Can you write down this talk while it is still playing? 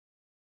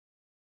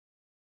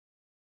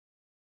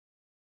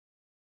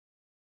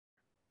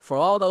For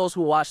all those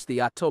who watched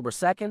the October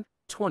 2nd,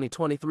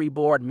 2023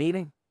 board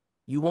meeting,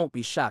 you won't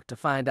be shocked to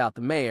find out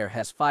the mayor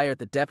has fired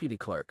the deputy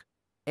clerk,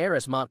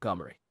 Eris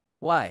Montgomery.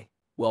 Why?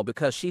 Well,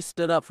 because she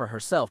stood up for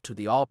herself to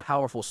the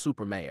all-powerful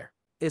supermayor.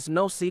 It's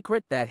no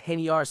secret that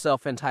Henyard's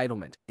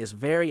self-entitlement is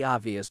very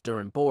obvious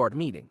during board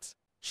meetings.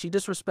 She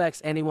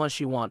disrespects anyone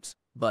she wants,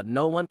 but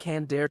no one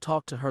can dare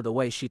talk to her the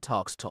way she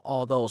talks to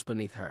all those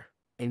beneath her.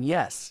 And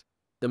yes,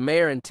 the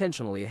mayor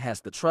intentionally has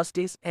the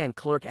trustees and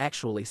clerk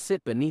actually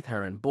sit beneath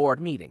her in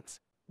board meetings.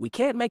 We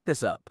can't make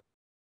this up.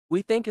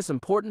 We think it's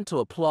important to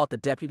applaud the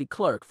deputy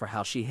clerk for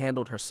how she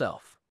handled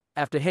herself.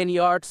 After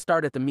Henyard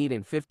started the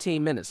meeting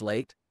 15 minutes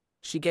late,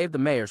 she gave the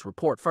mayor's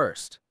report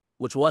first,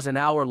 which was an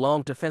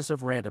hour-long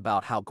defensive rant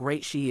about how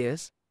great she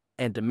is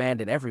and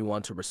demanded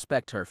everyone to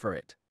respect her for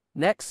it.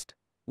 Next,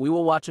 we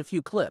will watch a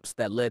few clips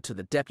that led to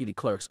the deputy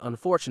clerk's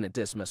unfortunate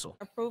dismissal.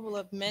 Approval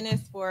of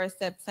minutes for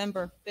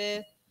September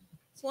 5th,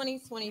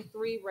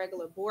 2023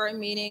 regular board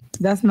meeting.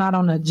 That's not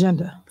on the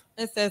agenda.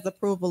 It says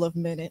approval of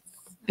minutes.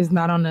 It's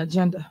not on the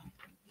agenda.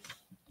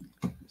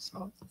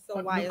 So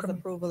why is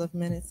approval of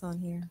minutes on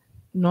here?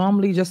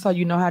 Normally, just so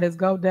you know how this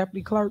go,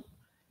 deputy clerk,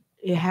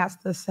 it has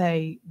to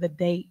say the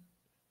date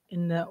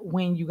and the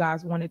when you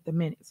guys wanted the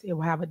minutes. It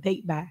will have a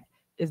date by it.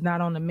 It's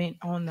not on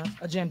the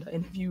agenda.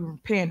 And if you're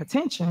paying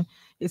attention,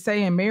 it's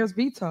saying mayor's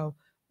veto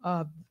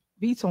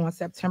on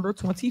September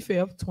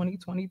 25th,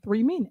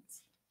 2023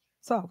 minutes.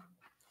 So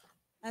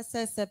I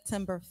said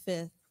September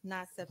 5th,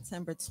 not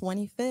September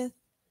 25th.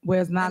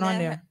 Well, it's not on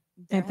there.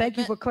 And thank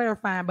you for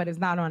clarifying, but it's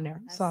not on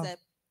there. So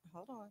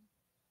hold on.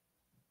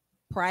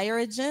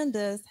 Prior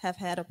agendas have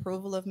had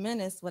approval of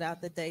minutes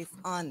without the dates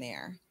on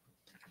there.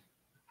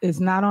 It's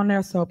not on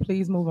there, so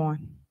please move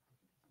on.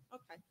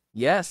 Okay.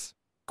 Yes,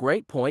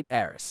 great point,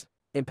 Eris.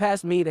 In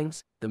past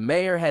meetings, the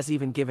mayor has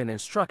even given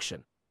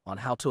instruction on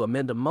how to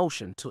amend a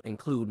motion to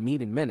include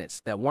meeting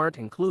minutes that weren't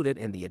included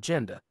in the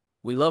agenda.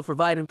 We love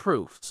providing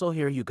proof, so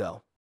here you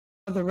go.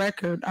 For the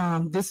record,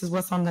 this is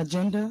what's on the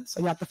agenda, so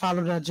you have to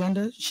follow the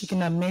agenda. She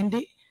can amend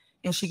it,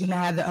 and she can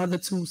have the other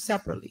two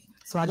separately.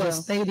 So I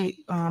just stated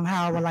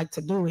how I would like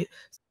to do it.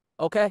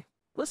 Okay,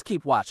 let's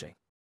keep watching.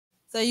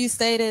 So you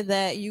stated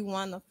that you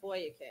won the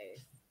FOIA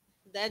case.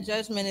 That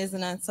judgment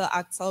isn't until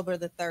October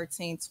the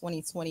 13th,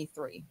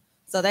 2023.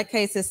 So that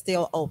case is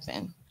still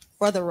open,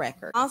 for the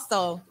record.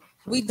 Also,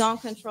 we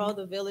don't control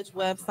the village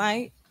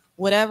website.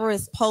 Whatever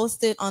is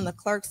posted on the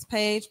clerk's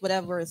page,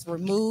 whatever is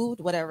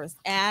removed, whatever is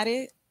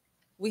added,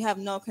 we have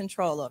no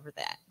control over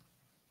that.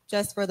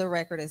 Just for the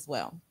record as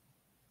well.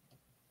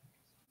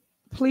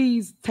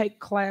 Please take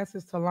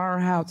classes to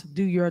learn how to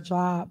do your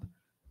job.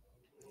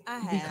 I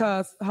have.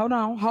 Because, hold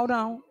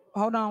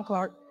on,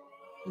 clerk.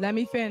 Let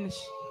me finish.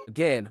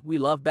 Again, we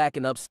love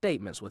backing up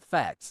statements with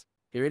facts.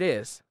 Here it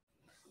is.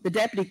 The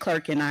deputy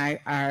clerk and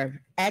I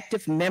are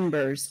active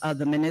members of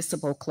the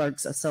Municipal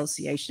Clerks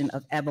Association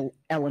of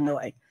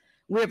Illinois.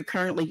 We have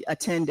currently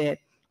attended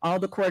all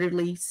the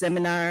quarterly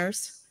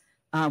seminars.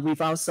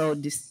 We've also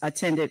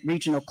attended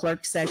regional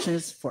clerk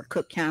sessions for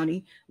Cook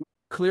County.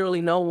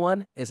 Clearly no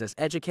one is as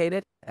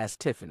educated as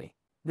Tiffany.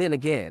 Then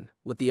again,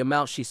 with the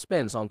amount she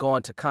spends on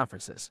going to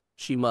conferences,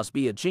 she must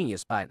be a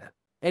genius by now.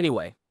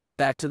 Anyway,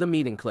 back to the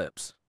meeting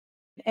clips.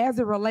 As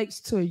it relates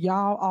to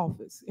y'all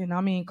office, and I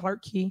mean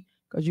Clerk Key,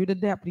 because you're the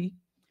deputy,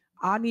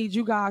 I need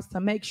you guys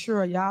to make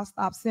sure y'all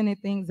stop sending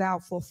things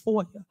out for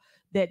FOIA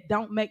that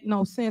don't make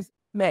no sense.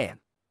 Man,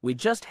 we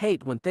just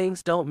hate when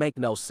things don't make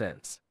no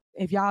sense.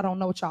 If y'all don't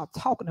know what y'all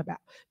talking about,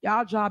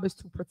 y'all job is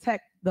to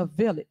protect the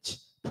village.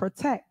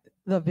 Protect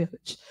the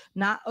village.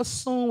 Not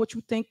assume what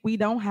you think we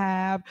don't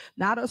have.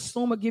 Not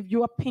assume or give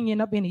your opinion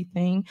of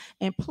anything.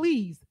 And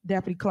please,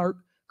 deputy clerk,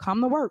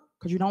 come to work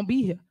because you don't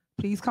be here.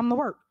 Please come to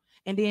work.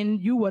 And then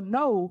you will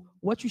know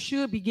what you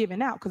should be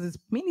giving out, because it's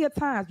many a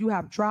times you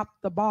have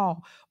dropped the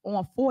ball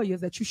on FOIAs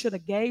that you should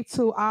have gave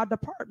to our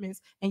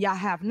departments and y'all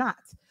have not.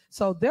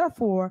 So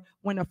therefore,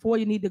 when a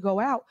FOIA need to go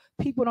out,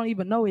 people don't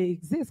even know it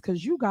exists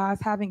because you guys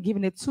haven't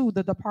given it to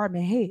the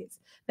department heads.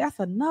 That's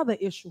another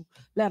issue,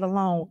 let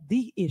alone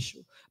the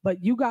issue.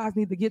 But you guys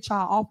need to get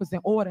y'all office in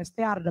order and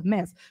stay out of the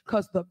mess,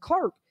 because the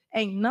clerk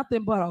ain't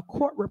nothing but a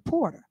court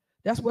reporter.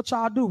 That's what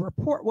y'all do,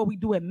 report what we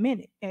do at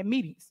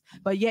meetings.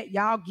 But yet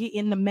y'all get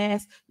in the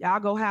mess. Y'all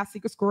go have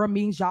secret squirrel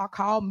meetings. Y'all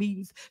call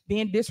meetings,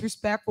 being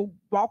disrespectful,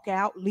 walk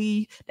out,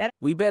 leave.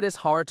 We bet it's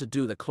hard to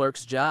do the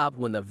clerk's job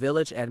when the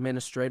village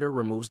administrator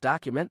removes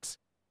documents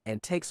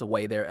and takes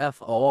away their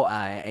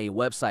FOIA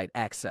website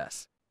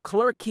access.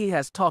 Clerk Key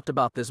has talked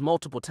about this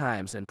multiple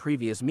times in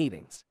previous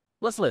meetings.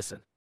 Let's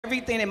listen.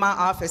 Everything in my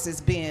office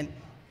is being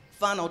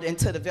funneled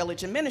into the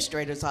village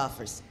administrator's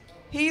office.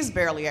 He's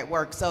barely at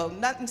work, so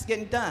nothing's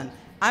getting done.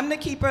 I'm the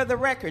keeper of the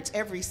records.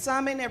 Every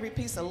summon, every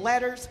piece of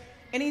letters,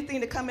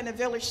 anything to come in the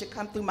village should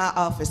come through my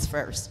office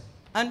first.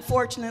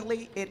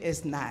 Unfortunately, it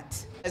is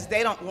not, as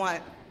they don't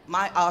want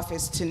my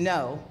office to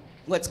know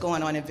what's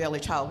going on in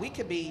Village Hall. We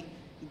could be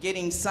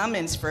getting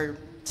summons for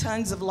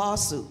tons of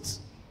lawsuits,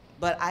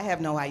 but I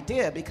have no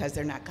idea because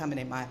they're not coming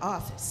in my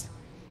office.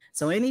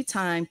 So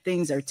anytime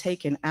things are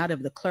taken out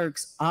of the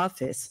clerk's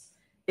office,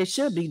 it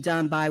should be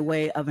done by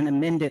way of an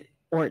amended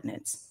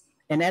ordinance.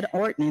 And that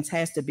ordinance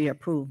has to be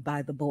approved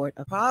by the board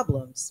of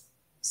Problems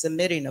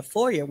submitting a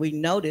FOIA, we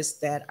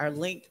noticed that our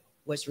link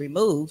was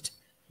removed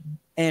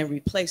and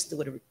replaced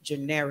with a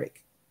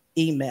generic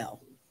email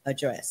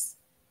address.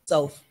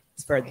 So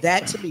for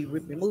that to be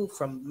removed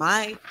from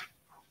my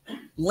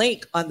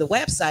link on the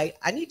website,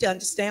 I need to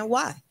understand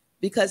why.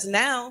 Because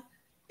now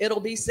it'll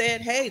be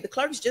said, hey, the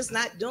clerk's just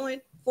not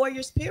doing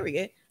FOIAs,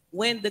 period,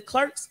 when the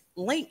clerk's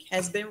link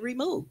has been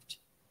removed.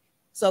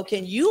 So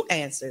can you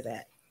answer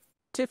that?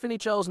 Tiffany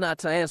chose not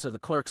to answer the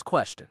clerk's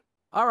question.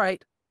 All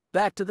right,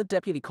 back to the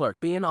deputy clerk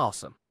being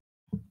awesome.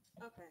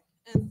 Okay,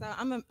 and so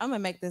I'm gonna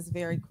make this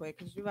very quick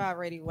because you've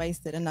already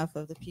wasted enough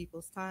of the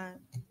people's time.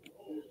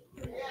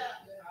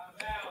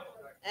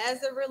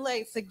 As it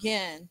relates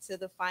again to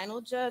the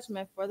final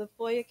judgment for the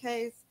FOIA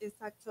case, it's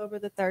October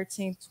the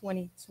 13th,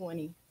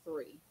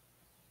 2023.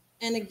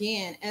 And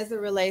again, as it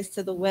relates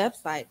to the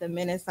website, the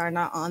minutes are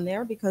not on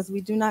there because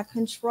we do not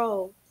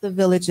control the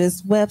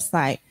village's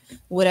website.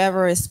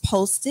 Whatever is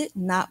posted,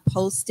 not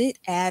posted,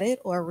 added,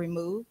 or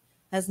removed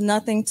has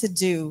nothing to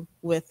do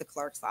with the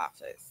clerk's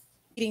office.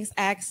 Meetings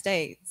Act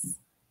states,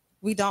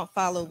 we don't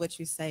follow what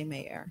you say,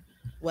 Mayor.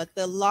 What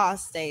the law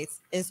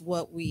states is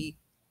what we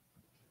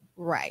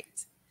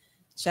write.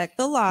 Check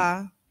the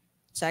law,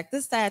 check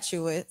the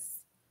statutes,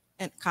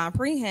 and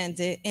comprehend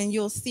it, and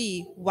you'll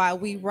see why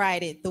we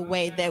write it the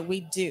way that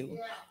we do.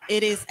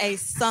 It is a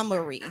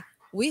summary.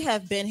 We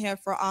have been here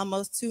for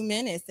almost 2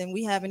 minutes and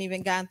we haven't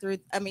even gotten through,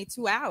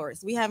 2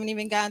 hours. We haven't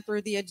even gotten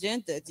through the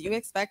agenda. Do you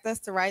expect us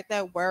to write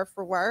that word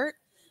for word?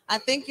 I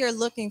think you're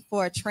looking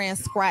for a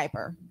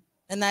transcriber,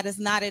 and that is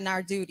not in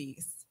our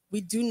duties.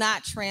 We do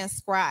not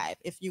transcribe.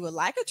 If you would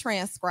like a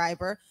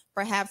transcriber,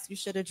 perhaps you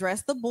should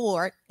address the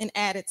board and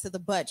add it to the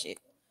budget.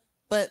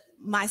 But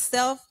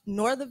myself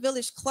nor the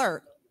village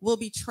clerk will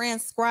be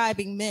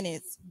transcribing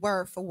minutes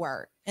word for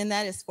word, and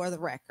that is for the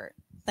record.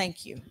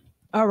 Thank you.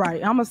 All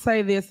right, I'm gonna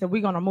say this and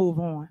we're gonna move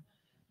on.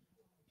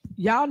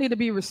 Y'all need to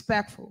be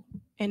respectful,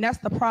 and that's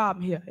the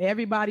problem here.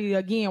 Everybody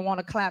again want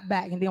to clap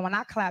back, and then when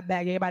I clap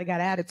back, everybody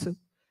got attitude.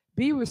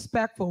 Be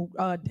respectful,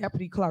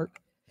 deputy clerk.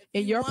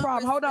 And your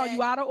problem, hold on,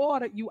 you out of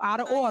order. You out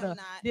of order.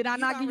 Did I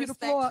not give you the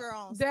floor?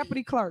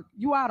 Deputy clerk,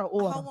 you out of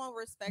order. I won't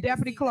respect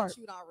Deputy clerk,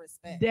 you don't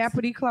respect.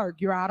 Deputy clerk,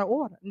 you're out of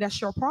order, and that's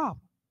your problem.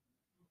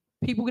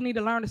 People need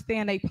to learn to stay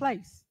in their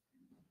place.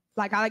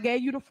 Like I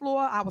gave you the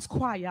floor, I was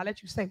quiet. I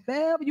let you say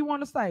whatever you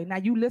want to say. Now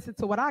you listen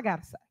to what I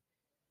got to say.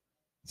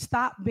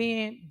 Stop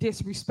being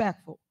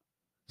disrespectful.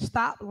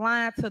 Stop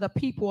lying to the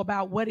people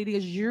about what it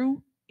is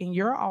you in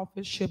your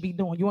office should be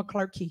doing. You and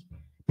Clerk Key,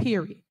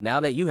 period. Now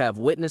that you have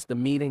witnessed the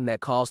meeting that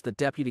caused the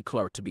deputy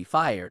clerk to be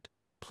fired,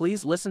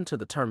 please listen to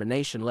the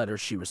termination letter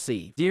she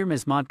received. Dear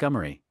Ms.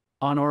 Montgomery,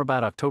 on or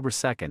about October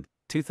 2nd,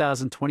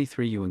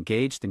 2023 you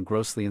engaged in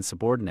grossly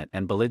insubordinate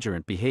and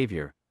belligerent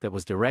behavior that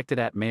was directed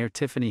at Mayor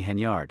Tiffany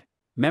Henyard.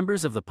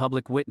 Members of the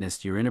public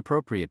witnessed your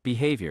inappropriate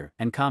behavior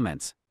and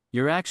comments.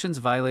 Your actions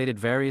violated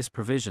various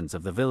provisions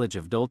of the Village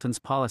of Dolton's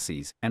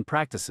policies and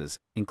practices,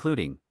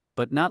 including,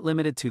 but not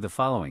limited to the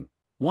following: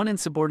 1.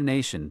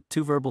 Insubordination,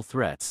 2. Verbal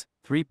threats,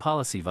 3.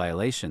 Policy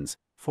violations,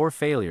 4.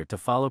 Failure to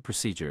follow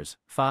procedures,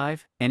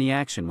 5. Any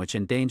action which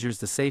endangers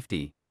the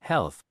safety,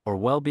 health, or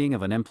well-being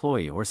of an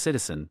employee or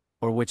citizen,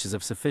 or which is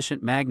of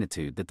sufficient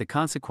magnitude that the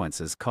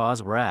consequences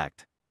cause or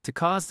act to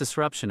cause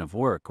disruption of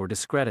work or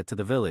discredit to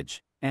the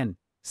village, and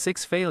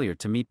 6. Failure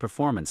to meet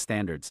performance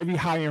standards. Every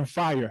hire and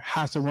fire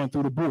has to run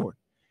through the board.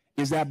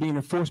 Is that being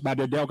enforced by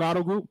the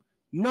Delgado Group?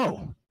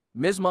 No.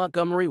 Ms.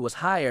 Montgomery was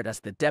hired as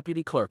the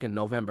deputy clerk in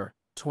November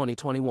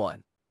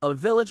 2021. A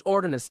village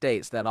ordinance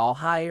states that all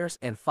hires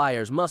and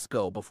fires must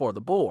go before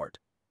the board,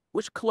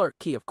 which Clerk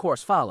Key of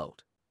course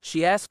followed.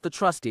 She asked the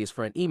trustees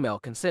for an email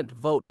consent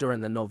vote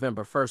during the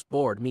November 1st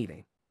board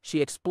meeting.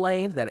 She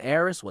explained that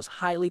Eris was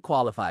highly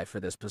qualified for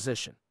this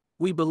position.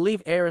 We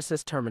believe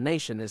Eris's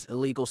termination is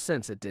illegal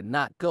since it did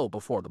not go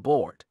before the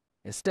board.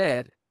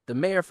 Instead, the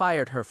mayor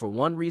fired her for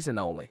one reason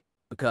only,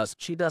 because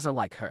she doesn't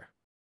like her.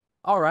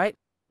 All right,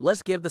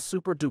 let's give the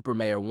super duper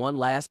mayor one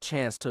last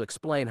chance to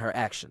explain her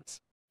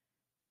actions.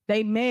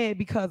 They mad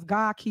because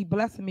God keep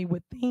blessing me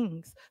with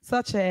things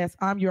such as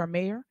I'm your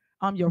mayor,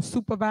 I'm your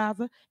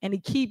supervisor, and he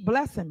keep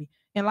blessing me.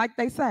 And like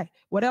they say,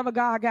 whatever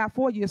God got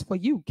for you is for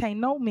you. Can't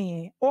no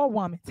man or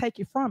woman take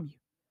it from you.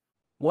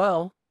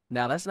 Well,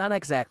 now that's not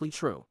exactly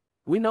true.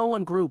 We know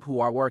one group who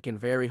are working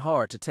very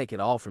hard to take it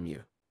all from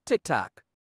you. TikTok.